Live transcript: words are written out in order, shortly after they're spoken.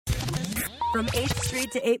From 8th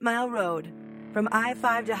Street to 8 Mile Road, from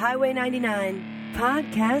I-5 to Highway 99,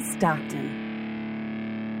 Podcast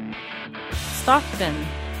Stockton. Stockton.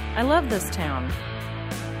 I love this town.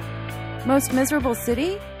 Most miserable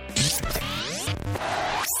city?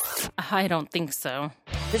 I don't think so.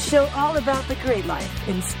 The show all about the great life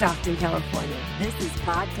in Stockton, California. This is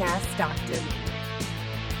Podcast Stockton.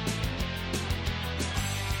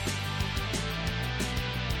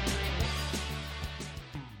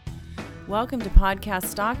 Welcome to Podcast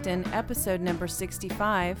Stockton, episode number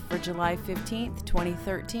 65 for July 15th,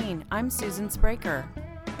 2013. I'm Susan Spraker.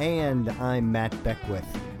 And I'm Matt Beckwith.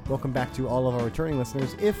 Welcome back to all of our returning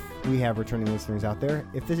listeners, if we have returning listeners out there.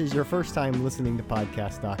 If this is your first time listening to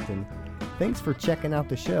Podcast Stockton, thanks for checking out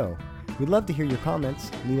the show. We'd love to hear your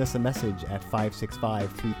comments. Leave us a message at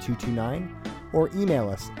 565-3229 or email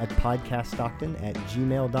us at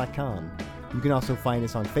podcaststockton@gmail.com. You can also find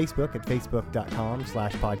us on Facebook at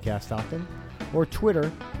facebook.com/podcaststockton or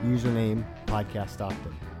Twitter, username Podcast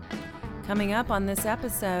Stockton. Coming up on this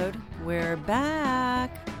episode, we're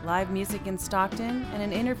back. Live music in Stockton and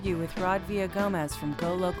an interview with Rod Villagomez from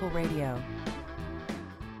Go Local Radio.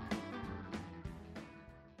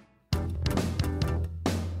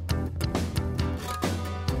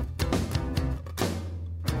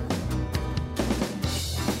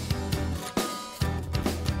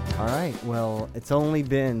 All right, well, it's only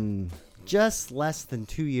been just less than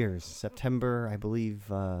 2 years. September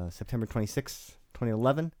 26,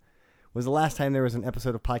 2011 was the last time there was an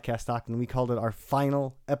episode of Podcast Stockton. We called it our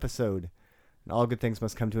final episode, and all good things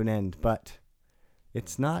must come to an end. But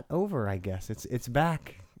it's not over, I guess. It's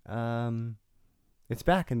back. It's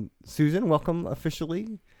back, and Susan, welcome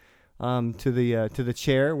officially to the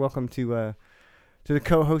chair. Welcome to the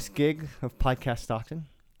co-host gig of Podcast Stockton.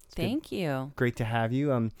 Thank you. Great to have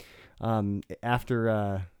you.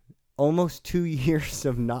 After almost 2 years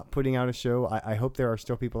of not putting out a show, I hope there are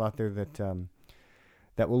still people out there that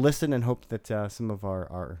will listen, and hope that some of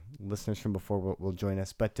our listeners from before will join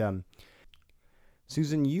us. But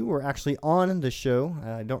Susan, you were actually on the show.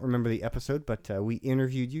 I don't remember the episode, but we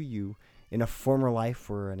interviewed you. You, in a former life,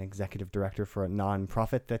 were an executive director for a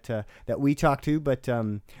nonprofit that we talked to. But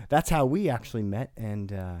that's how we actually met,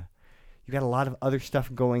 and you got a lot of other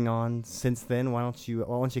stuff going on since then. Why don't you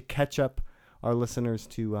catch up our listeners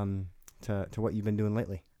to what you've been doing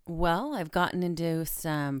lately? Well, I've gotten into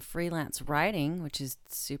some freelance writing, which is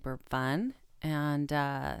super fun. And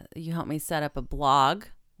you helped me set up a blog,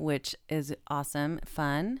 which is awesome,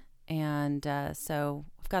 fun. And so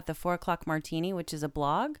I've got the 4 O'Clock Martini, which is a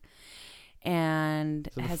blog. And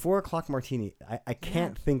so the 4 O'Clock Martini, I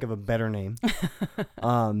can't think of a better name.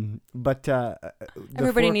 But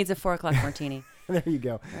everybody needs a 4 O'Clock Martini. There you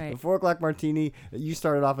go. Right. The 4 O'Clock Martini, you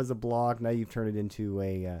started off as a blog. Now you've turned it into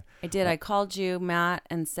a... I did. I called you, Matt,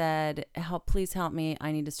 and said, please help me.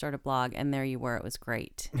 I need to start a blog. And there you were. It was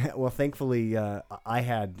great. Well, thankfully, I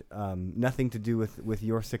had nothing to do with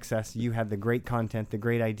your success. You had the great content, the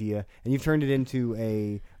great idea, and you've turned it into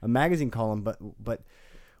a magazine column. But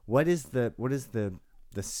what is the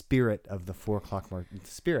spirit of the 4 O'Clock Martini?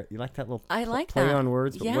 Spirit, you like that little play on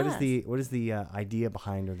words? But yes. What is the idea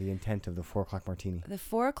behind, or the intent of the 4 O'Clock Martini? The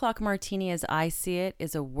 4 O'Clock Martini, as I see it,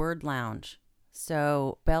 is a word lounge.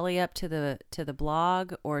 So belly up to the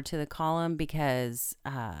blog or to the column, because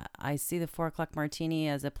I see the 4 O'Clock Martini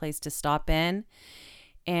as a place to stop in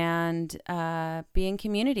and be in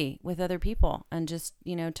community with other people, and just,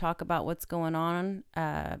 talk about what's going on,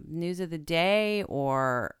 news of the day,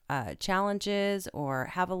 or challenges, or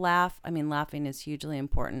have a laugh. I mean, laughing is hugely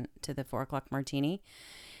important to the 4 O'Clock Martini.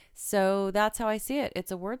 So that's how I see it.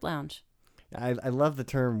 It's a word lounge. I love the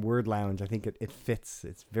term word lounge. I think it fits.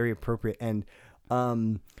 It's very appropriate. And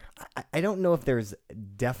I don't know if there's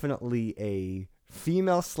definitely a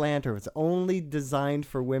female slant, or if it's only designed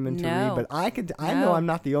for women to read, but I know I'm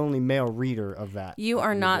not the only male reader of that. You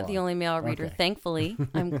are not the only male reader. Okay. Thankfully.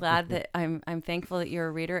 I'm glad that I'm thankful that you're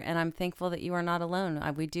a reader, and I'm thankful that you are not alone.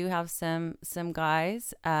 We do have some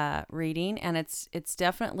guys reading, and it's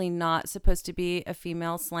definitely not supposed to be a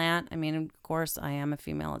female slant. I mean, of course I am a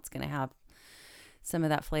female. It's going to have some of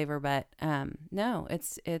that flavor, but no,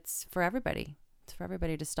 it's for everybody. It's for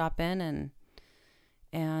everybody to stop in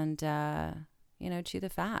and chew the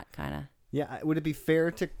fat, kind of. Yeah. Would it be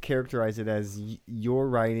fair to characterize it as you're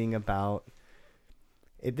writing about?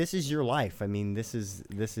 This is your life. I mean, this is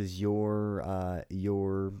your.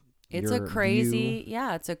 It's a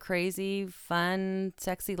crazy, fun,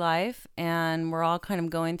 sexy life, and we're all kind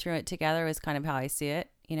of going through it together. Is kind of how I see it.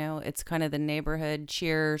 It's kind of the neighborhood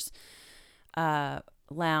cheers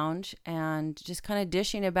lounge, and just kind of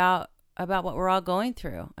dishing about about what we're all going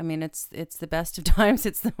through. I mean, it's the best of times,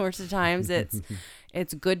 it's the worst of times,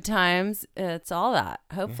 it's good times, it's all that.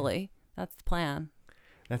 Hopefully, that's the plan.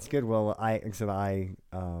 That's good. Well, I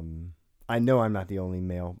know I'm not the only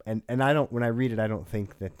male, and I don't. When I read it, I don't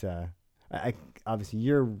think that. I obviously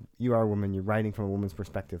you are a woman. You're writing from a woman's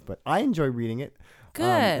perspective, but I enjoy reading it. Good.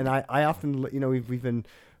 And I often, we've been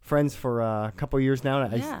friends for a couple of years now,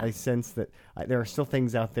 and I sense that there are still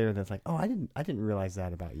things out there that's like, oh, I didn't realize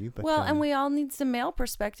that about you. But and we all need some male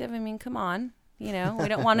perspective. I mean, come on. We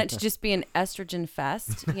don't want it to just be an estrogen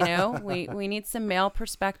fest. We need some male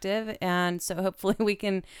perspective. And so hopefully we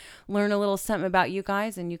can learn a little something about you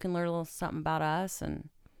guys, and you can learn a little something about us. And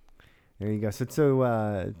there you go. So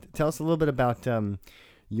tell us a little bit about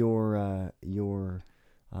your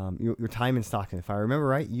time in Stockton. If I remember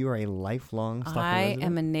right, you are a lifelong Stockton resident. I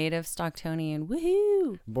am a native Stocktonian.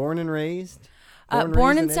 Woohoo! Born and raised?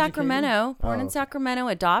 Born in Sacramento. Born in Sacramento,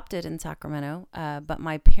 adopted in Sacramento. But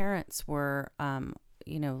my parents were,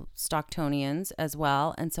 Stocktonians as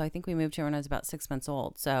well. And so I think we moved here when I was about 6 months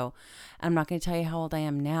old. So I'm not going to tell you how old I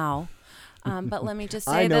am now. But let me just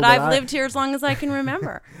say that I've lived here as long as I can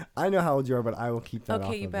remember. I know how old you are, but I will keep that off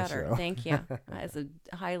Okay, you of better. The show. Thank you. It's a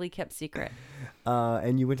highly kept secret.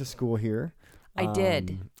 And you went to school here. I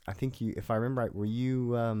did. I think if I remember right, were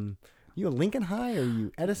you... You a Lincoln High or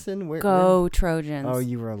you Edison? Go Trojans. Oh,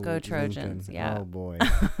 you were a Go Trojans. Lincoln. Yeah. Oh boy.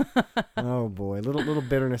 Oh boy. Little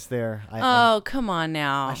bitterness there. Come on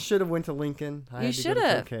now. I should have went to Lincoln. You should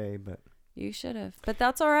have. Okay, but you should have. But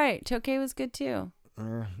that's all right. Tokay was good too.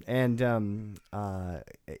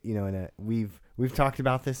 We've talked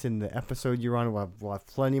about this in the episode you're on. We'll have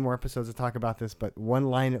plenty more episodes to talk about this. But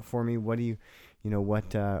line it for me. What do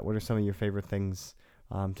what are some of your favorite things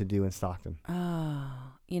to do in Stockton?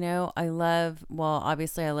 I love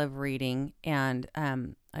reading, and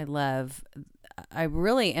I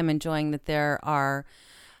really am enjoying that there are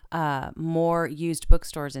more used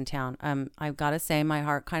bookstores in town. I've got to say my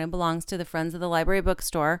heart kind of belongs to the Friends of the Library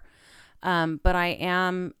Bookstore, but I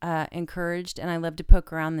am encouraged, and I love to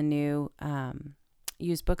poke around the new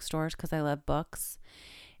used bookstores because I love books.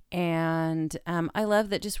 And I love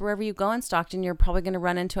that just wherever you go in Stockton, you're probably going to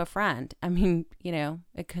run into a friend. I mean,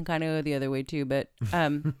 it can kind of go the other way too, but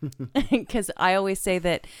because I always say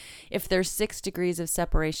that if there's 6 degrees of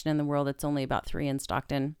separation in the world, it's only about 3 in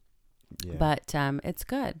Stockton. Yeah. But it's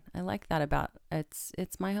good. I like that about it's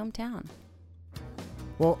my hometown.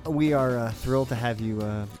 Well, we are thrilled to have you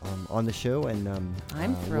on the show, and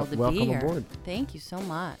I'm thrilled to be here. Aboard. Thank you so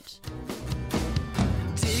much.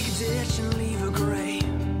 Take a ditch and leave a grave.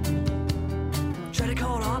 Try to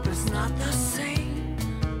call up, it's not the same.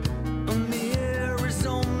 A mirror is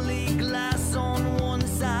only glass on one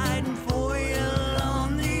side and foil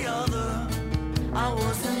on the other. I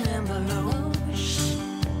was an envelope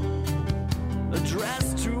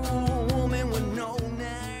addressed to a woman with no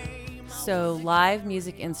name. So live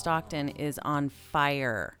music in Stockton is on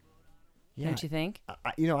fire. Yeah. Don't you think?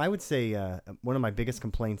 I would say one of my biggest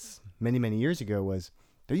complaints many, many years ago was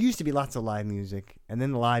there used to be lots of live music, and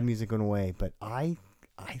then the live music went away. But I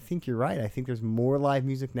think you're right. I think there's more live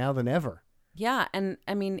music now than ever. Yeah, and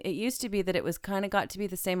I mean, it used to be that it was kind of got to be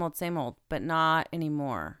the same old, but not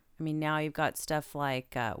anymore. I mean, now you've got stuff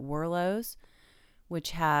like Werlo's,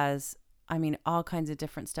 which has, all kinds of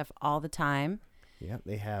different stuff all the time. Yeah,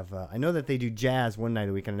 they have. I know that they do jazz one night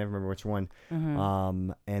a week. I never remember which one.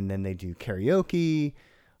 Mm-hmm. And then they do karaoke.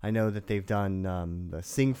 I know that they've done the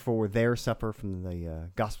Sing for Their Supper from the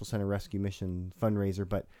Gospel Center Rescue Mission fundraiser.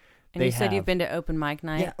 But and you said you've been to open mic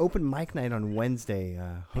night? Yeah, open mic night on Wednesday,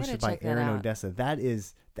 hosted by Aaron Odessa. That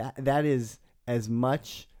is as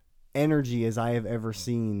much energy as I have ever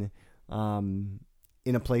seen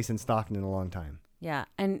in a place in Stockton in a long time. Yeah,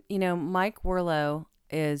 and Mike Werlo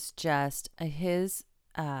is just his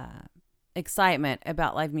excitement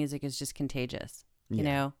about live music is just contagious.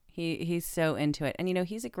 He's so into it, and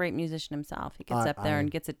he's a great musician himself. He gets up there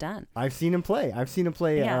and gets it done. I've seen him play.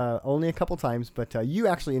 Only a couple times, but you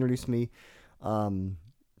actually introduced me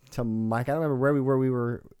to Mike. I don't remember where we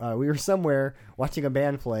were. We were somewhere watching a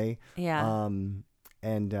band play. Yeah.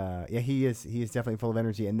 He is definitely full of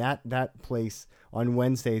energy, and that place on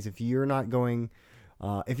Wednesdays. If you're not going.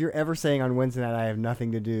 If you're ever saying on Wednesday night I have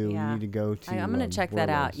nothing to do, you need to go to. I'm going to check that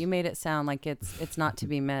out. You made it sound like it's not to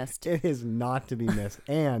be missed. It is not to be missed.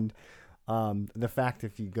 And the fact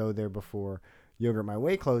if you go there before Yogurt My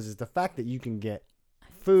Way closes, the fact that you can get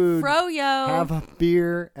food, Froyo, have a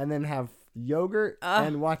beer, and then have yogurt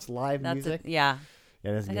and watch live music. Yeah,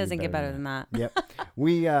 it doesn't get better than that. Yep.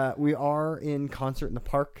 We are in Concert in the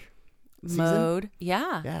Park season? mode.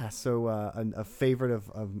 Yeah. Yeah, so a favorite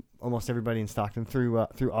of almost everybody in Stockton through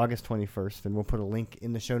August 21st, and we'll put a link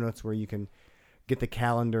in the show notes where you can get the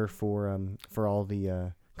calendar for all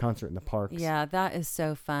the concert in the parks. Yeah, that is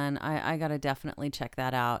so fun. I got to definitely check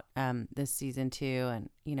that out this season too,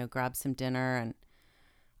 and grab some dinner. And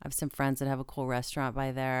I have some friends that have a cool restaurant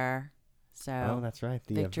by there. So that's right,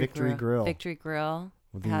 the Victory Grill. Victory Grill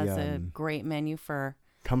has a great menu for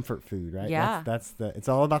comfort food, right? Yeah, it's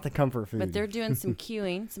all about the comfort food. But they're doing some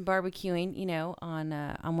queuing, some barbecuing,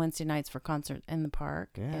 on Wednesday nights for concert in the park.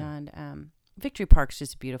 Yeah. And Victory Park's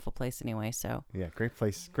just a beautiful place anyway. So yeah, great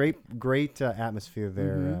place, great atmosphere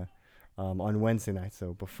there on Wednesday night.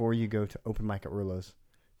 So before you go to open mic at Urlo's,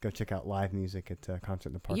 go check out live music at Concert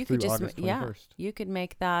in the Park through August 21st. You could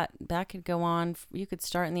make that could go on. You could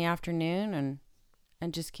start in the afternoon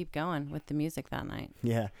and just keep going with the music that night.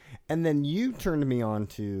 Yeah, and then you turned me on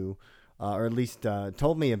to, or at least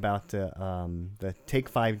told me about the Take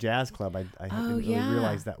 5 Jazz Club. I didn't really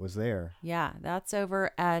realize that was there. Yeah, that's over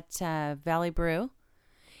at Valley Brew,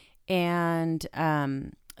 and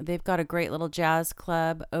they've got a great little jazz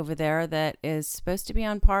club over there that is supposed to be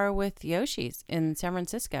on par with Yoshi's in San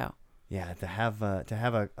Francisco. Yeah, to have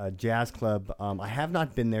a jazz club. I have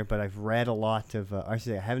not been there, but I've read a lot of.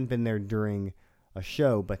 Actually, I haven't been there during a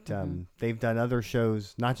show, but they've done other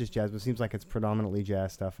shows, not just jazz, but it seems like it's predominantly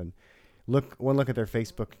jazz stuff. And one look at their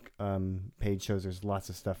Facebook page shows there's lots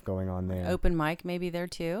of stuff going on there. Open mic maybe there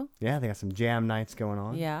too. Yeah, they got some jam nights going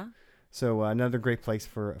on. Yeah. So another great place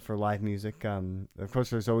for live music. Of course,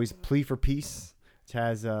 there's always Plea for Peace, which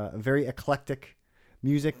has very eclectic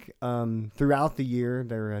music throughout the year.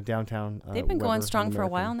 They're downtown. They've been going strong for a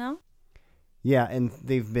while now. Yeah, and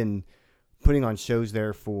they've been putting on shows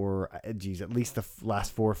there for, at least the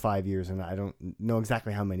last 4 or 5 years. And I don't know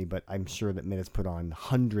exactly how many, but I'm sure that Minutes put on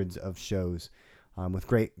hundreds of shows with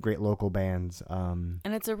great local bands. And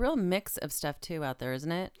it's a real mix of stuff too out there,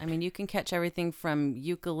 isn't it? I mean, you can catch everything from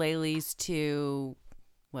ukuleles to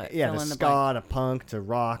what? Yeah, the ska to punk to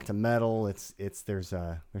rock to metal. There's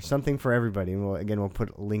something for everybody. And we'll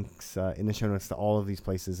put links in the show notes to all of these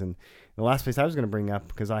places. And the last place I was going to bring up,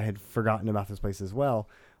 because I had forgotten about this place as well,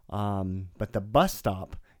 but the bus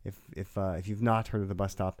stop, if you've not heard of the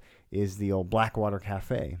bus stop, is the old Blackwater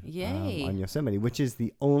Cafe on Yosemite, which is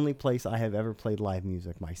the only place I have ever played live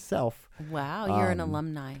music myself. Wow, you're an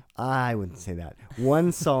alumni. I wouldn't say that.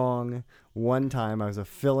 One song, one time, I was a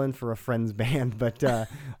fill-in for a friend's band, but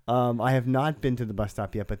I have not been to the bus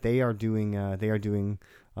stop yet. But they are doing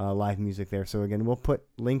live music there. So again, we'll put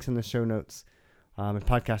links in the show notes at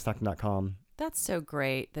podcaststockton.com. That's so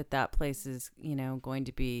great that place is going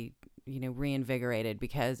to be reinvigorated,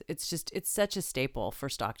 because it's such a staple for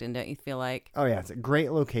Stockton, don't you feel like? Oh yeah, it's a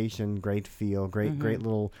great location, great feel, great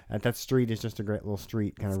little. That street is just a great little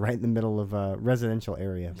street, kind of right in the middle of a residential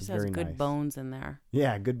area. It just very has good nice. bones in there.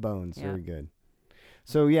 Yeah, good bones, very good.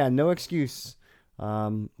 So yeah, no excuse.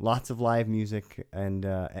 Lots of live music, and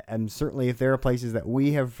certainly if there are places that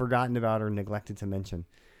we have forgotten about or neglected to mention.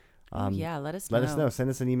 Let us know. Let us know. Send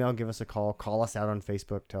us an email. Give us a call. Call us out on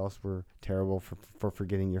Facebook. Tell us we're terrible for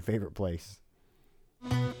forgetting your favorite place.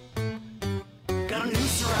 Got a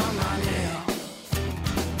noose around my nail,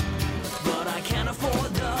 but I can't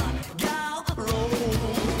afford the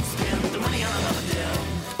gallows. Spend the money on another deal.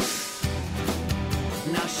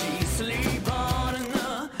 Now she's sleeping in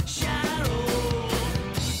the shadows.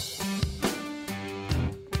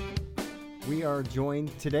 We are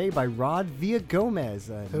joined today by Rod Villagomez,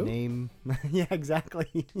 Who? Name. Yeah,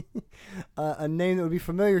 exactly. A name that would be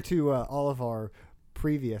familiar to all of our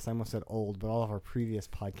previous, I almost said old, but all of our previous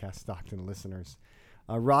podcast Stockton listeners.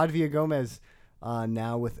 Rod Villagomez,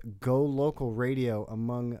 now with Go Local Radio,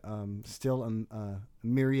 among still a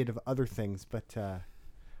myriad of other things. But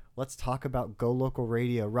let's talk about Go Local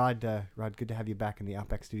Radio. Rod, good to have you back in the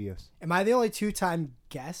Outback Studios. Am I the only two-time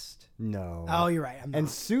guest? No. Oh, you're right. I'm And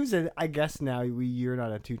not. Susan, I guess now you're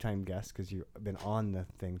not a two-time guest because you've been on the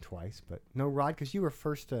thing twice. But no, Rod, because you were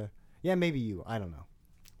first to. Yeah, maybe you. I don't know.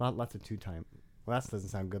 Lots of two-time. Well, that doesn't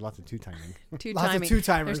sound good. Lots of two-timing. Lots of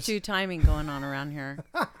two-timers. There's two-timing going on around here.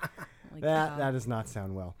 That does not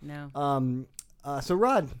sound well. No. So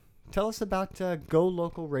Rod, tell us about Go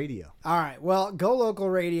Local Radio. All right. Well, Go Local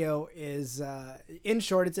Radio is, in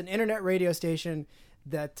short, it's an internet radio station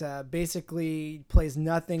that basically plays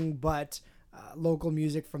nothing but local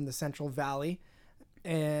music from the Central Valley.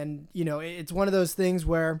 And, it's one of those things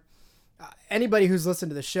where anybody who's listened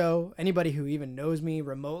to the show, anybody who even knows me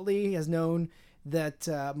remotely has known that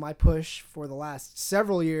my push for the last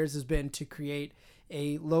several years has been to create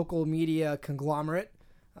a local media conglomerate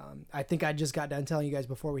I think I just got done telling you guys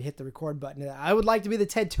before we hit the record button that I would like to be the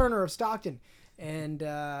Ted Turner of Stockton. And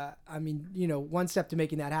I mean, you know, one step to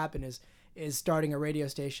making that happen is starting a radio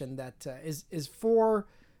station that is for,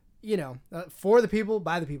 you know, for the people,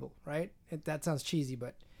 by the people, right? That sounds cheesy,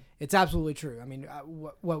 but it's absolutely true. I mean,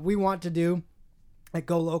 what we want to do at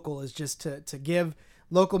Go Local is just to give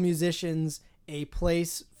local musicians a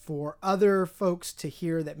place for other folks to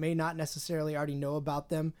hear that may not necessarily already know about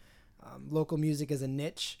them. Local music is a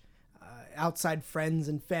niche. Outside friends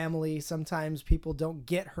and family, sometimes people don't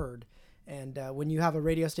get heard. And when you have a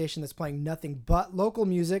radio station that's playing nothing but local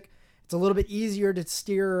music, it's a little bit easier to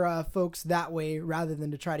steer folks that way rather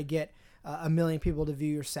than to try to get a million people to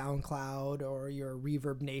view your SoundCloud or your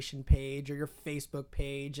Reverb Nation page or your Facebook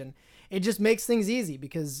page. And it just makes things easy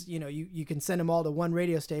because, you know, you can send them all to one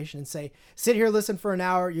radio station and say, sit here, listen for an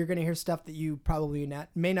hour. You're going to hear stuff that you probably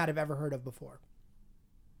may not have ever heard of before.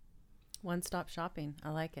 One-stop shopping.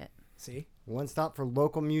 I like it. See? One stop for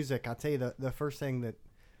local music. I'll tell you the first thing that,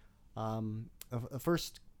 the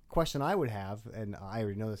first question I would have, and I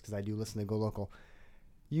already know this because I do listen to Go Local,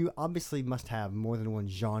 you obviously must have more than one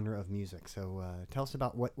genre of music. So tell us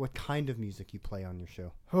about what kind of music you play on your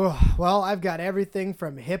show. Well, I've got everything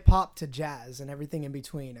from hip hop to jazz and everything in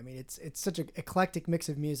between. I mean, it's such an eclectic mix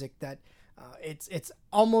of music that it's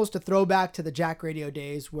almost a throwback to the Jack Radio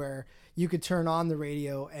days where you could turn on the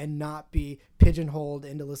radio and not be pigeonholed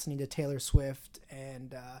into listening to Taylor Swift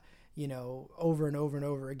and you know, over and over and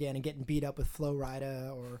over again and getting beat up with Flo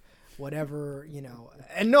Rida or whatever, you know.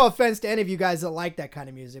 And no offense to any of you guys that like that kind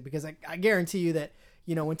of music, because I guarantee you that,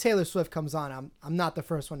 you know, when Taylor Swift comes on, I'm not the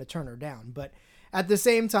first one to turn her down. But at the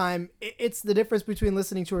same time, it's the difference between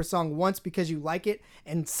listening to her song once because you like it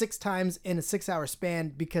and 6 times in a 6-hour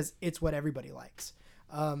span because it's what everybody likes.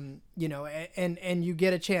 You know, and you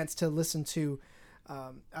get a chance to listen to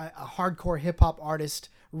a hardcore hip hop artist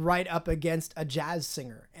right up against a jazz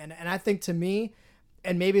singer. And I think to me,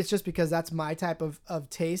 and maybe it's just because that's my type of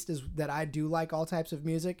taste, is that I do like all types of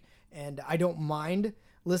music and I don't mind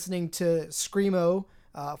listening to screamo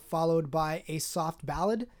followed by a soft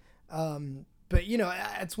ballad. But you know,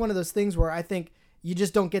 it's one of those things where I think you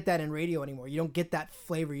just don't get that in radio anymore. You don't get that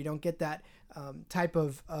flavor. You don't get that type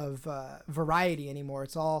of variety anymore.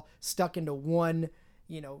 It's all stuck into one,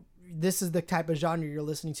 you know, this is the type of genre you're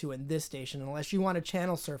listening to in this station, unless you want to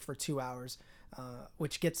channel surf for 2 hours,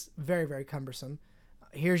 which gets very, very cumbersome.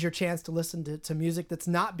 Here's your chance to listen to music that's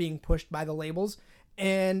not being pushed by the labels.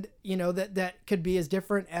 And, you know, that could be as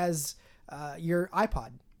different as your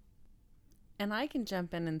iPod. And I can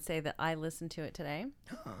jump in and say that I listened to it today,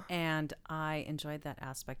 and I enjoyed that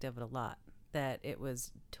aspect of it a lot. That it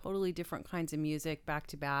was totally different kinds of music back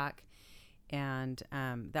to back, and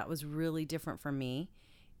that was really different for me.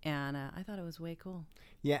 And I thought it was way cool.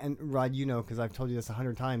 Yeah, and Rod, you know, because I've told you this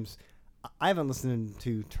 100 times, I haven't listened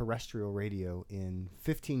to terrestrial radio in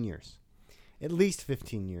 15 years, at least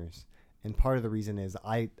 15 years. And part of the reason is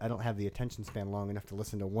I don't have the attention span long enough to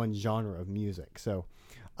listen to one genre of music. So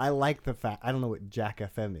I like the fact, I don't know what Jack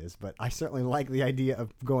FM is, but I certainly like the idea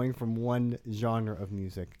of going from one genre of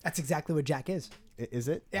music. That's exactly what Jack is. Is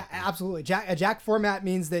it? Yeah, absolutely. A Jack format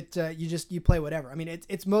means that you play whatever. I mean,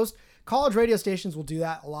 it's most college radio stations will do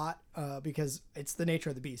that a lot because it's the nature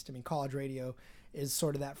of the beast. I mean, college radio is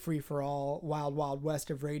sort of that free for all, wild, wild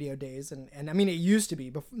west of radio days, and I mean, it used to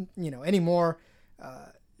be, but you know, anymore.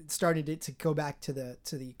 It started to go back to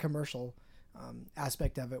the commercial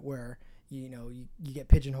aspect of it, where you know you get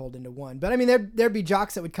pigeonholed into one. But I mean, there'd be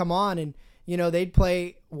jocks that would come on and, you know, they'd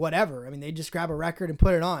play whatever. I mean, they'd just grab a record and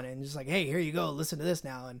put it on and just like, hey, here you go, listen to this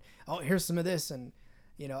now, and oh, here's some of this. And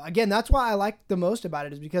you know, again, that's why I like the most about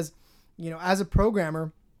it, is because, you know, as a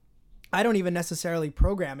programmer, I don't even necessarily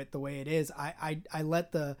program it the way it is. I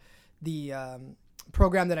let the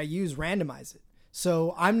program that I use randomize it,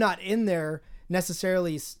 so I'm not in there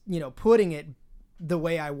necessarily, you know, putting it the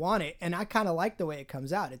way I want it, and I kind of like the way it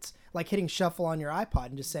comes out. It's like hitting shuffle on your iPod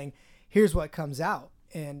and just saying, here's what comes out.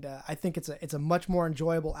 And I think it's a much more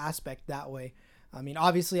enjoyable aspect that way. I mean,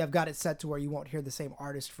 obviously I've got it set to where you won't hear the same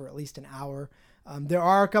artist for at least an hour. There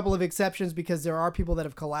are a couple of exceptions because there are people that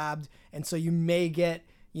have collabed, and so you may get,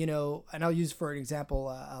 you know, and I'll use for an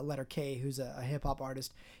example Letter K, who's a hip hop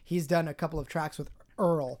artist. He's done a couple of tracks with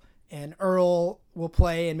Earl, and Earl will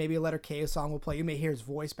play, and maybe a Letter K song will play. You may hear his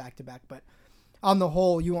voice back to back, but on the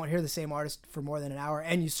whole, you won't hear the same artist for more than an hour,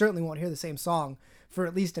 and you certainly won't hear the same song for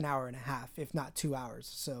at least an hour and a half, if not 2 hours.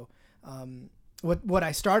 So what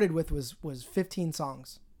I started with was 13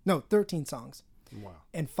 songs, Wow.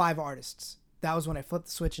 and 5 artists. That was when I flipped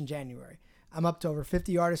the switch in January. I'm up to over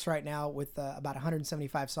 50 artists right now with about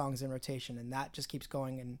 175 songs in rotation, and that just keeps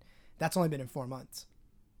going, and that's only been in 4 months.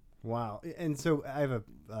 Wow. And so I have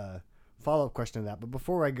a follow-up question to that. But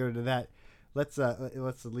before I go to that, let's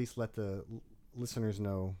at least let the listeners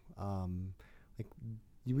know. Like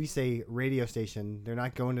we say radio station, they're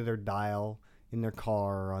not going to their dial in their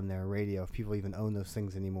car or on their radio, if people even own those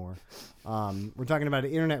things anymore. We're talking about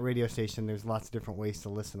an internet radio station. There's lots of different ways to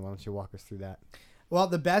listen. Why don't you walk us through that? Well,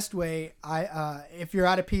 the best way, if you're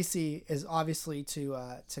at a PC, is obviously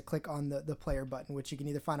to click on the player button, which you can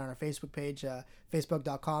either find on our Facebook page,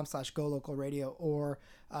 facebook.com/golocalradio, or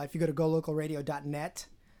if you go to golocalradio.net,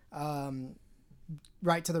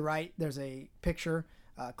 right to the right, there's a picture.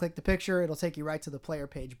 Click the picture. It'll take you right to the player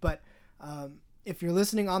page. But if you're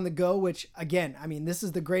listening on the go, which, again, I mean, this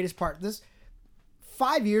is the greatest part.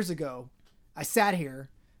 5 years ago, I sat here.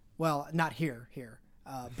 Well, not here.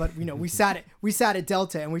 But we sat at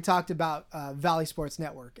Delta and we talked about Valley Sports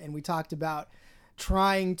Network, and we talked about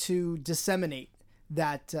trying to disseminate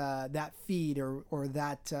that feed or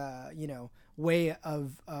that way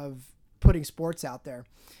of putting sports out there,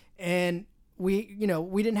 and we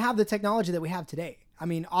didn't have the technology that we have today. I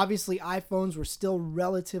mean, obviously iPhones were still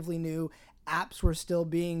relatively new, apps were still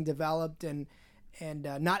being developed, and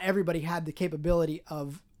not everybody had the capability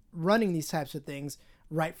of running these types of things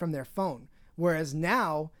right from their phone. Whereas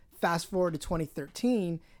now, fast forward to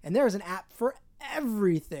 2013, and there is an app for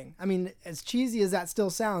everything. I mean, as cheesy as that still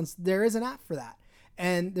sounds, there is an app for that.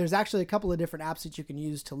 And there's actually a couple of different apps that you can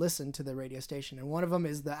use to listen to the radio station. And one of them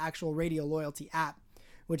is the actual Radio Loyalty app,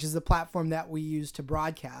 which is the platform that we use to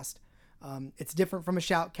broadcast. It's different from a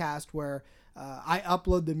Shoutcast where I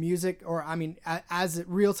upload the music, or as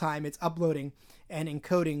real time, it's uploading and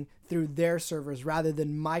encoding through their servers rather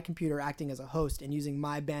than my computer acting as a host and using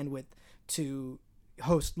my bandwidth to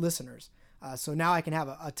host listeners. So now I can have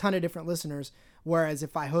a ton of different listeners, whereas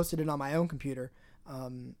if I hosted it on my own computer,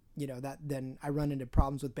 then I run into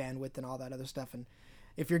problems with bandwidth and all that other stuff. And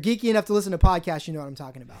if you're geeky enough to listen to podcasts, you know what I'm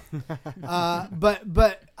talking about.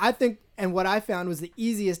 But I think, and what I found was the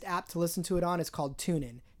easiest app to listen to it on is called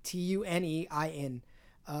TuneIn, TuneIn.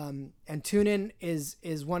 And TuneIn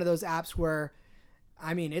is one of those apps where,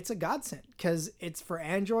 I mean, it's a godsend because it's for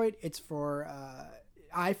Android, it's for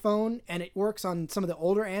iPhone, and it works on some of the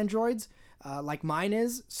older Androids, like mine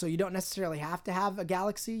is. So you don't necessarily have to have a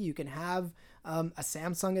Galaxy. You can have a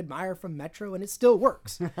Samsung Admire from Metro, and it still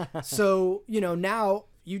works. So, now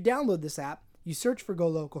you download this app, you search for Go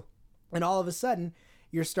Local, and all of a sudden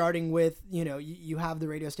you're starting with, you have the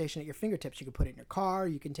radio station at your fingertips. You can put it in your car.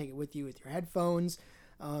 You can take it with you with your headphones.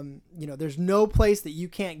 There's no place that you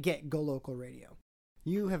can't get Go Local Radio.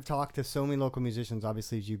 You have talked to so many local musicians,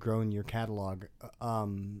 obviously, as you've grown your catalog,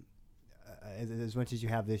 as much as you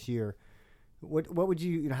have this year. What would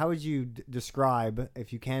you, how would you describe,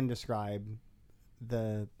 if you can describe,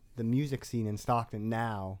 the music scene in Stockton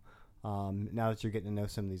now that you're getting to know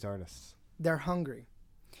some of these artists? They're hungry,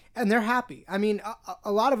 and they're happy. I mean,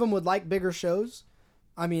 a lot of them would like bigger shows.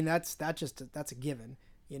 I mean, that's a given,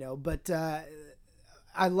 But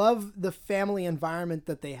I love the family environment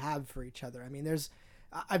that they have for each other. I mean,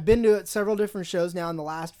 I've been to several different shows now in the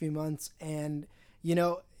last few months, and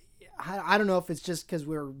I don't know if it's just because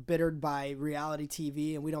we're bittered by reality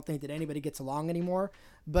TV and we don't think that anybody gets along anymore.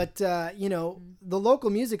 But the local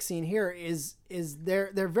music scene here is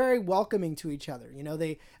they're very welcoming to each other.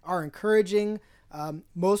 They are encouraging.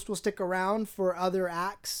 Most will stick around for other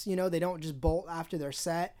acts. They don't just bolt after their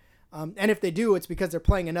set. And if they do, it's because they're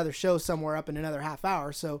playing another show somewhere up in another half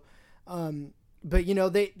hour. So, but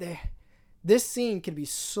this scene can be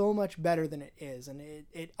so much better than it is. And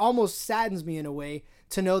it almost saddens me in a way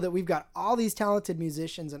to know that we've got all these talented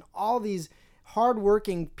musicians and all these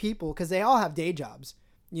hardworking people, because they all have day jobs,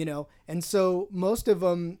 and so most of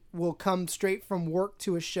them will come straight from work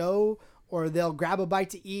to a show, or they'll grab a bite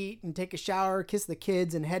to eat and take a shower, kiss the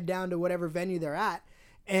kids, and head down to whatever venue they're at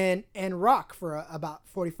and rock for about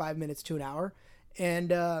 45 minutes to an hour.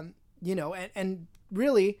 And, and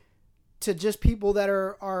really to just people that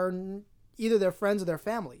are either their friends or their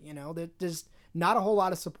family, there's not a whole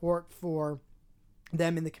lot of support for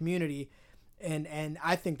them in the community. And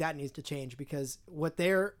I think that needs to change, because what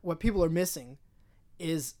people are missing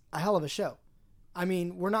is a hell of a show. I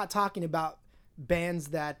mean, we're not talking about bands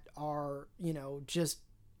that are, just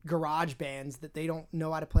garage bands that they don't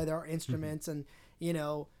know how to play their instruments. Mm-hmm. And,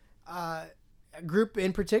 a group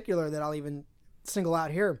in particular that I'll even single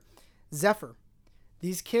out here, Zephyr.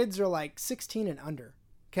 These kids are like 16 and under.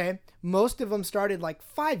 Okay. Most of them started like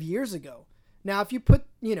 5 years ago. Now, if you put,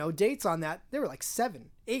 dates on that, they were like 7,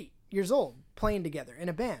 8 years old playing together in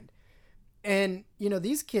a band. And,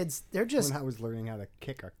 these kids, they're just... When I was learning how to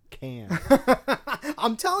kick a can.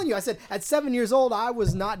 I'm telling you, I said, at 7 years old, I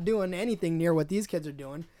was not doing anything near what these kids are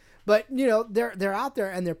doing. But they're out there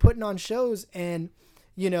and they're putting on shows, and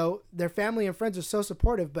their family and friends are so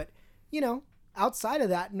supportive. But outside of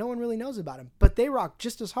that, no one really knows about them. But they rock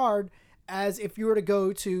just as hard as if you were to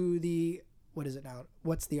go to the, what is it now?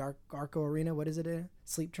 What's the Arco Arena? What is it?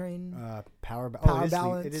 Sleep Train? Power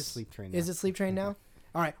Balance. It is Sleep Train. Is it Sleep Train now?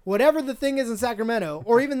 All right. Whatever the thing is in Sacramento,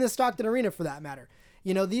 or even the Stockton Arena for that matter.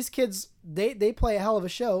 These kids, they play a hell of a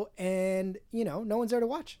show, and, no one's there to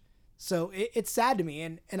watch. So it's sad to me,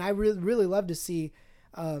 and I really, really love to see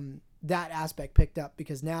that aspect picked up,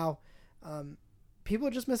 because now people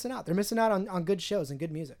are just missing out. They're missing out on good shows and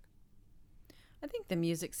good music. I think the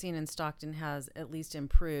music scene in Stockton has at least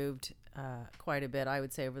improved quite a bit, I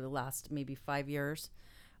would say, over the last maybe 5 years.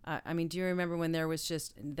 Do you remember when there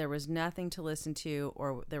was nothing to listen to,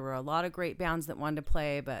 or there were a lot of great bands that wanted to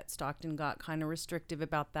play, but Stockton got kind of restrictive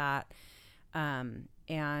about that.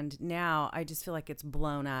 And now I just feel like it's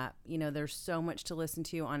blown up. There's so much to listen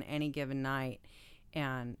to on any given night,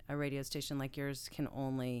 and a radio station like yours can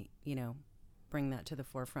only, bring that to the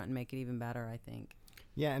forefront and make it even better, I think.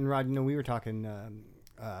 Yeah, and Rod, we were talking,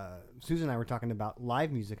 Susan and I were talking about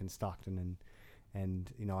live music in Stockton,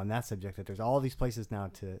 and on that subject, that there's all these places now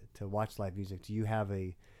to watch live music. Do you have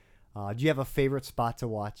a favorite spot to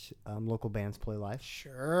watch local bands play live?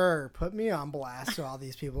 Sure, put me on blast to all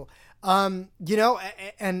these people. Turn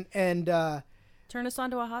us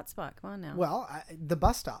on to a hot spot. Come on now. Well, the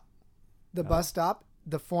bus stop,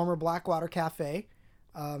 the former Blackwater Cafe.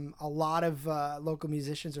 A lot of local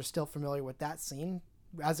musicians are still familiar with that scene,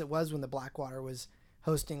 as it was when the Blackwater was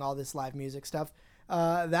hosting all this live music stuff.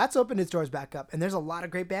 That's opened its doors back up, and there's a lot of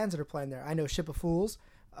great bands that are playing there. I know Ship of Fools,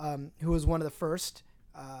 who was one of the first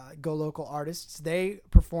Go Local artists. They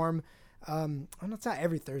perform, it's not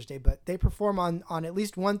every Thursday, but they perform on at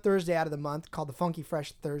least one Thursday out of the month, called the Funky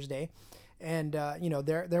Fresh Thursday, and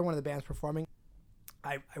they're one of the bands performing.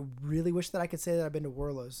 I really wish that I could say that I've been to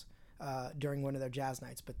Werlo's during one of their jazz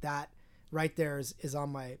nights, but that right there is on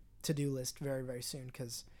my to-do list very, very soon,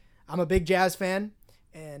 because I'm a big jazz fan,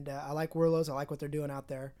 and I like Werlo's. I like what they're doing out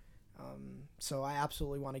there. So I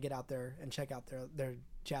absolutely want to get out there and check out their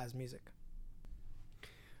jazz music.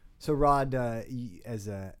 So Rod, as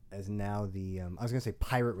now the I was gonna say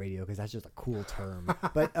pirate radio, because that's just a cool term,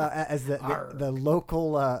 but as the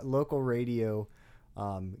local radio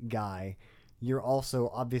guy, you're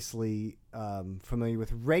also obviously familiar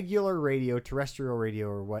with regular radio, terrestrial radio,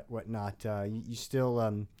 or whatnot. You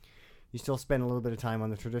still spend a little bit of time on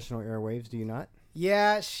the traditional airwaves, do you not?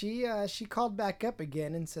 Yeah, she called back up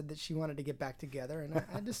again and said that she wanted to get back together, and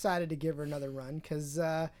I decided to give her another run, because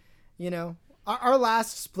our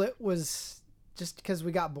last split was just because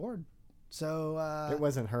we got bored. So it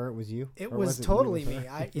wasn't her, it was you. It was totally me.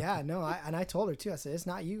 I told her too. I said, it's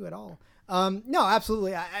not you at all. No,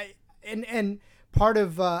 absolutely. And part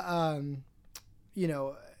of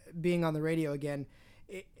being on the radio again,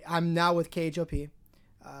 I'm now with KHOP.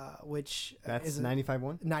 Which that's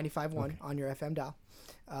 95.1 95.1 on your FM dial.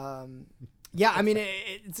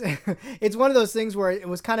 It's one of those things where it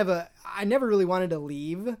was kind of I never really wanted to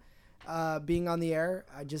leave being on the air.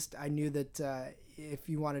 I knew that if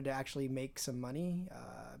you wanted to actually make some money,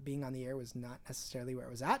 being on the air was not necessarily where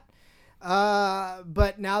it was at.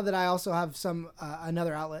 But now that I also have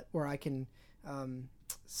another outlet where I can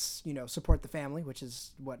support the family, which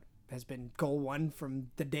is what has been goal one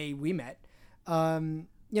from the day we met.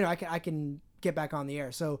 I can get back on the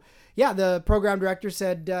air. So yeah, the program director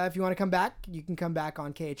said, if you want to come back, you can come back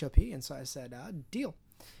on KHOP. And so I said, deal.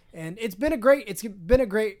 And it's been a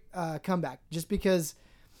great comeback, just because,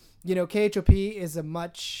 KHOP is a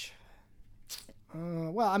much,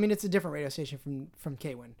 it's a different radio station from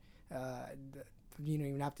KWIN. You don't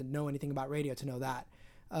even have to know anything about radio to know that.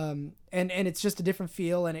 And it's just a different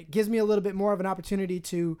feel, and it gives me a little bit more of an opportunity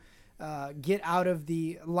to get out of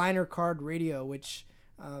the liner card radio, which,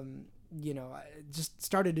 just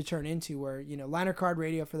started to turn into where, liner card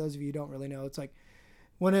radio, for those of you who don't really know, it's like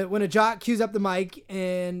when a jock cues up the mic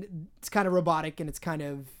and it's kind of robotic, and it's kind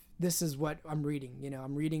of, this is what I'm reading,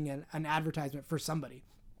 I'm reading an advertisement for somebody,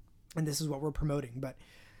 and this is what we're promoting. But,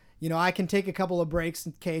 I can take a couple of breaks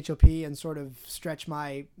in KHOP and sort of stretch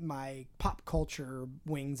my pop culture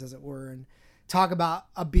wings, as it were, and talk about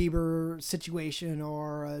a Bieber situation,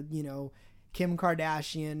 or Kim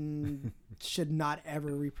Kardashian should not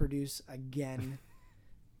ever reproduce again.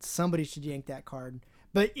 Somebody should yank that card.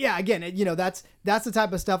 But yeah, again, that's the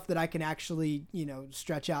type of stuff that I can actually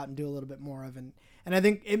stretch out and do a little bit more of, and I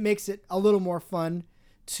think it makes it a little more fun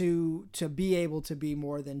to be able to be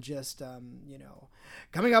more than just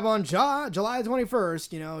coming up on July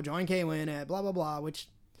 21st, join KWIN at blah blah blah, which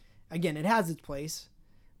again, it has its place,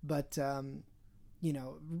 but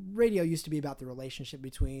radio used to be about the relationship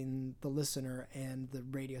between the listener and the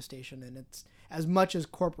radio station. And it's, as much as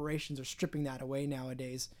corporations are stripping that away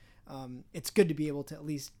nowadays, it's good to be able to at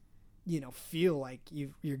least, feel like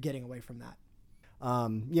you're getting away from that.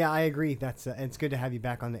 Yeah, I agree. That's it's good to have you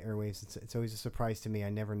back on the airwaves. It's always a surprise to me. I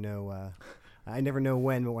never know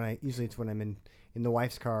when, but it's when I'm in the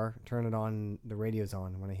wife's car, turn it on, the radio's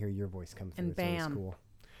on. When I hear your voice come through, And it's bam. always cool.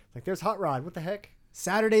 It's like, there's Hot Rod. What the heck?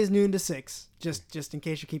 Saturdays noon to 6, just in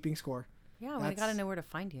case you're keeping score. Yeah, we That's- got to know where to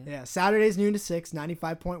find you. Yeah, Saturdays noon to 6,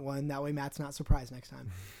 95.1. That way Matt's not surprised next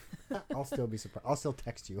time. I'll still be surprised. I'll still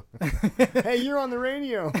text you. Hey, you're on the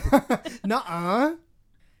radio. Nuh-uh.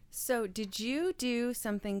 So did you do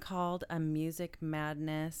something called a Music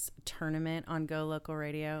Madness tournament on Go Local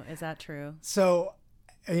Radio? Is that true? So,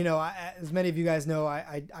 as many of you guys know,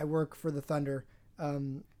 I work for the Thunder.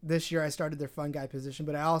 This year I started their fun guy position,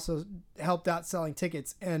 but I also helped out selling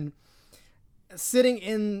tickets. And sitting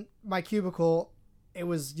in my cubicle, it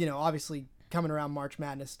was, obviously coming around March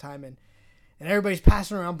Madness time, and everybody's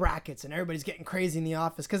passing around brackets, and everybody's getting crazy in the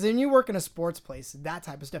office. Because when you work in a sports place, that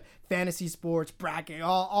type of stuff, fantasy sports, bracket,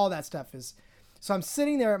 all that stuff is. So I'm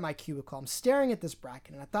sitting there at my cubicle, I'm staring at this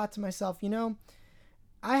bracket, and I thought to myself,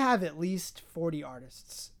 I have at least 40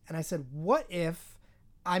 artists. And I said, what if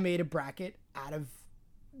I made a bracket out of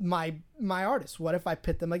my artists? What if I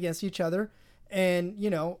pit them against each other? And,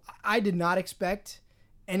 I did not expect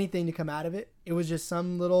anything to come out of it. It was just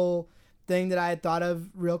some little thing that I had thought of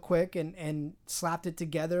real quick and slapped it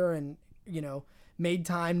together and, made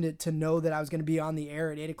time to know that I was going to be on the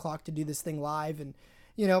air at 8 o'clock to do this thing live. And,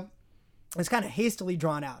 it's kind of hastily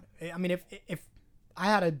drawn out. I mean, if I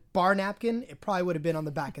had a bar napkin, it probably would have been on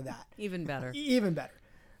the back of that. Even better. Even better.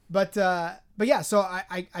 But yeah, so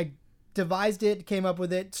I devised it, came up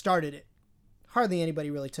with it, started it. Hardly anybody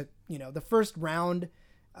really took, the first round,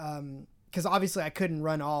 because obviously I couldn't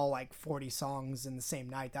run all like 40 songs in the same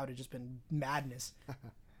night. That would have just been madness.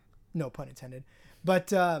 No pun intended.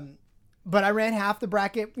 But I ran half the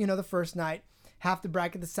bracket, the first night, half the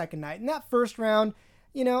bracket the second night. And that first round,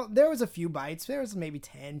 there was a few bites. There was maybe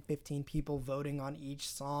 10, 15 people voting on each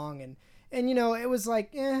song. And it was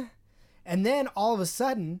like, eh. And then all of a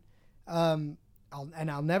sudden,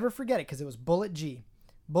 I'll never forget it because it was Bullet G.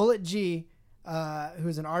 Bullet G,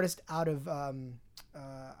 who's an artist out of, I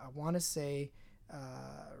want to say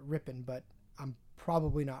Ripon, but I'm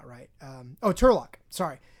probably not right. Turlock.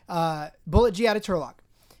 Sorry. Bullet G out of Turlock.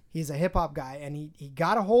 He's a hip-hop guy, and he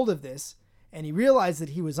got a hold of this, and he realized that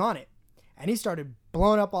he was on it. And he started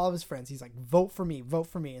blowing up all of his friends. He's like, vote for me, vote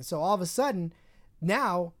for me. And so all of a sudden,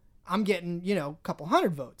 now I'm getting, a couple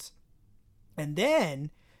hundred votes. And then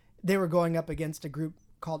they were going up against a group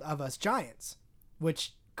called Of Us Giants,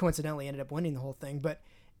 which coincidentally ended up winning the whole thing. But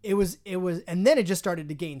it was, and then it just started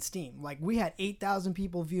to gain steam. Like we had 8,000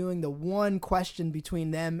 people viewing the one question between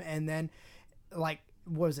them. And then like,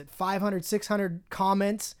 what was it? 500, 600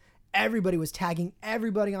 comments. Everybody was tagging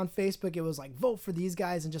everybody on Facebook. It was like, vote for these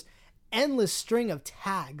guys, and just endless string of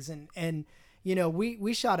tags. And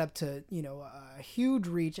we shot up to, a huge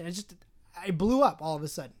reach, and it blew up all of a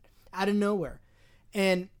sudden out of nowhere.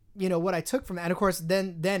 And, what I took from that, and of course,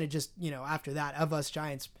 then it just, after that, Of Us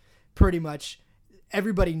Giants, pretty much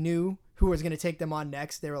everybody knew who was going to take them on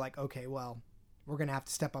next. They were like, okay, well, we're going to have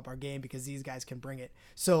to step up our game because these guys can bring it.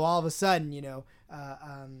 So all of a sudden,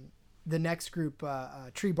 the next group,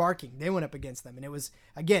 Tree Barking, they went up against them. And it was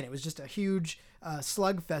just a huge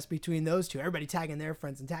slugfest between those two. Everybody tagging their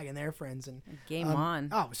friends. And Game on.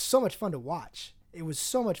 Oh, it was so much fun to watch.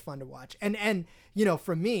 And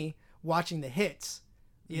for me, watching the hits,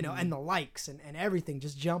 and the likes and everything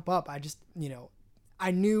just jump up.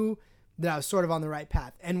 I knew that I was sort of on the right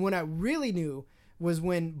path. And when I really knew was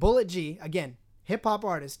when Bullet G, again, hip hop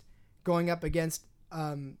artist, going up against,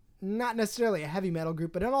 not necessarily a heavy metal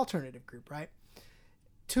group, but an alternative group, right?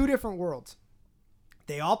 Two different worlds.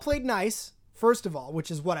 They all played nice, first of all,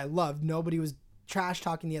 which is what I loved. Nobody was trash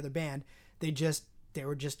talking the other band. They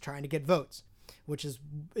were just trying to get votes, which is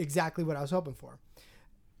exactly what I was hoping for.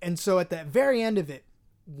 And so at the very end of it,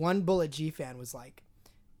 one Bullet G fan was like,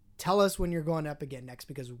 tell us when you're going up again next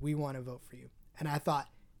because we want to vote for you. And I thought,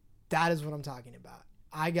 that is what I'm talking about.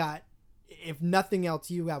 If nothing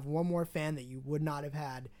else, you have one more fan that you would not have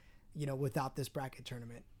had, without this bracket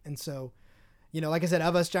tournament. And so, like I said,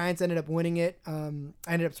 Of Us Giants ended up winning it. I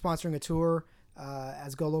ended up sponsoring a tour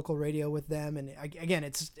as Go Local Radio with them. And again,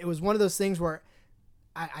 it was one of those things where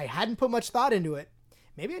I hadn't put much thought into it.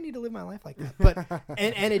 Maybe I need to live my life like that. But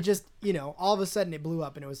and it just, all of a sudden it blew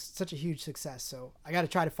up, and it was such a huge success. So I got to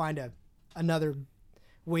try to find another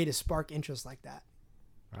way to spark interest like that.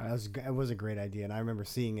 It was a great idea, and I remember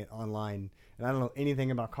seeing it online. And I don't know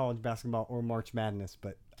anything about college basketball or March Madness,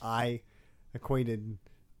 but I equated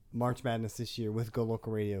March Madness this year with Go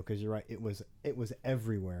Local Radio because you're right, it was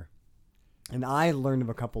everywhere. And I learned of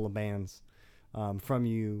a couple of bands from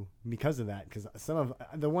you because of that, because some of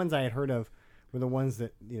the ones I had heard of were the ones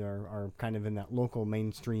that are kind of in that local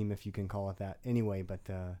mainstream, if you can call it that. Anyway, but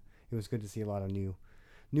it was good to see a lot of new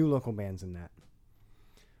local bands in that.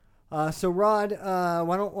 So Rod,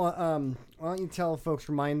 why don't you tell folks,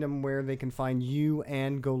 remind them where they can find you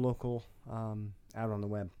and Go Local out on the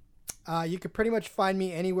web. You could pretty much find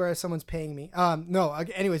me anywhere someone's paying me.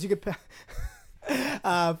 Anyways, you could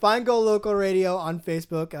find Go Local Radio on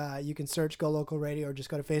Facebook. You can search Go Local Radio or just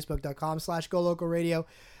go to facebook.com/Go Local Radio.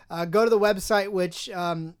 Go to the website, which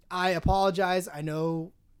I apologize. I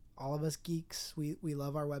know all of us geeks, we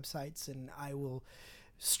love our websites, and I will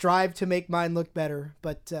strive to make mine look better.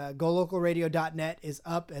 But golocalradio.net is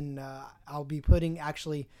up, and I'll be putting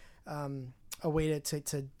actually a way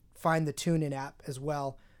to find the TuneIn app as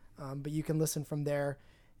well. But you can listen from there.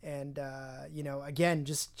 And, again,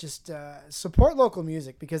 just support local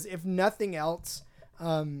music, because if nothing else,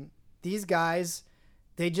 these guys,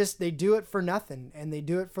 they do it for nothing, and they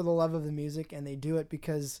do it for the love of the music, and they do it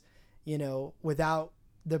because, without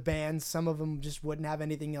the bands, some of them just wouldn't have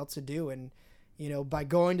anything else to do. And, by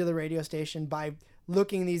going to the radio station, by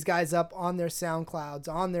looking these guys up on their SoundClouds,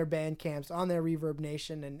 on their Bandcamps, on their Reverb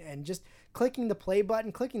Nation, and just clicking the play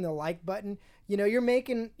button, clicking the like button, you're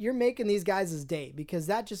making these guys' day, because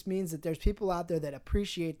that just means that there's people out there that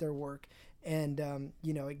appreciate their work, and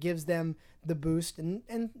it gives them the boost.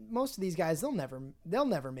 And most of these guys, they'll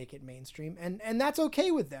never make it mainstream, and that's okay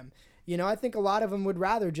with them. I think a lot of them would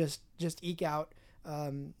rather just eke out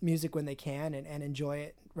music when they can and enjoy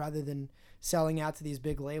it, rather than selling out to these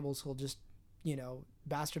big labels who'll just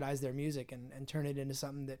bastardize their music and turn it into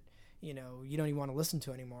something that you don't even want to listen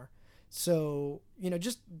to anymore. So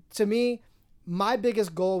just to me, my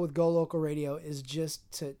biggest goal with Go Local Radio is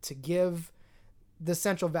just to give the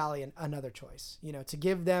Central Valley another choice, to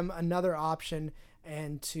give them another option,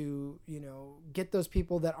 and to get those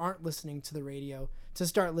people that aren't listening to the radio to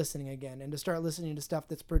start listening again, and to start listening to stuff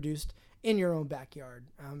that's produced in your own backyard.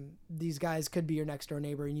 These guys could be your next door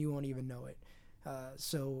neighbor and you won't even know it.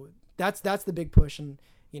 So that's the big push, and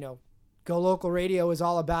Go Local Radio is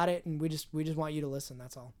all about it, and we just want you to listen.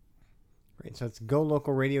 That's all. Great. So it's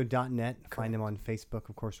golocalradio.net. Find them on Facebook.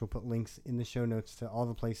 Of course, we'll put links in the show notes to all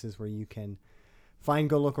the places where you can find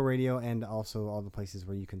Go Local Radio, and also all the places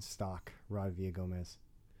where you can stalk Rod Villagomez.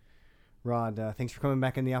 Rod, thanks for coming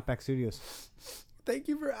back in the Outback Studios. Thank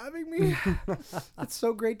you for having me. It's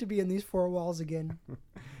so great to be in these four walls again.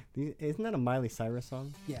 Isn't that a Miley Cyrus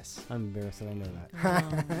song? Yes. I'm embarrassed that I know that. Oh,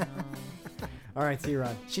 no. All right, see you,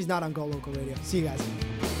 Rod. She's not on Go Local Radio. See you guys.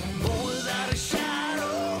 Born without a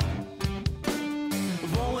shadow,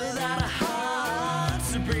 born without a heart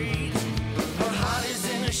to breathe. Her heart is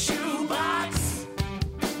in a shoebox.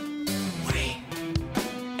 Wait,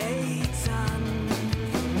 a ton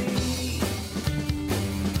for me,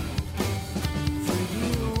 for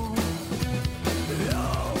you.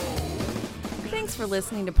 Thanks for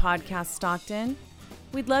listening to Podcast Stockton.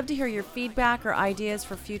 We'd love to hear your feedback or ideas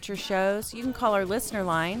for future shows. You can call our listener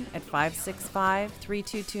line at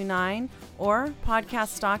 565-3229 or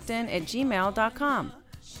podcaststockton@gmail.com.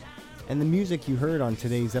 And the music you heard on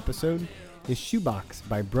today's episode is Shoebox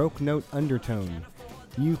by Broke Note Undertone.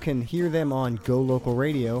 You can hear them on Go Local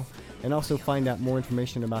Radio, and also find out more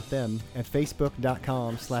information about them at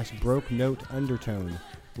facebook.com/BrokeNoteUndertone.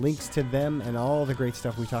 Links to them and all the great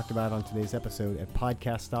stuff we talked about on today's episode at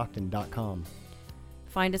podcaststockton.com.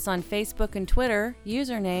 Find us on Facebook and Twitter,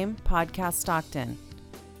 username Podcast Stockton.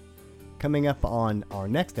 Coming up on our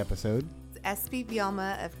next episode, SB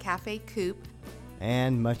Bielma of Cafe Coop.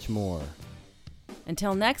 and much more.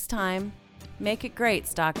 Until next time, make it great,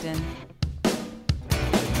 Stockton.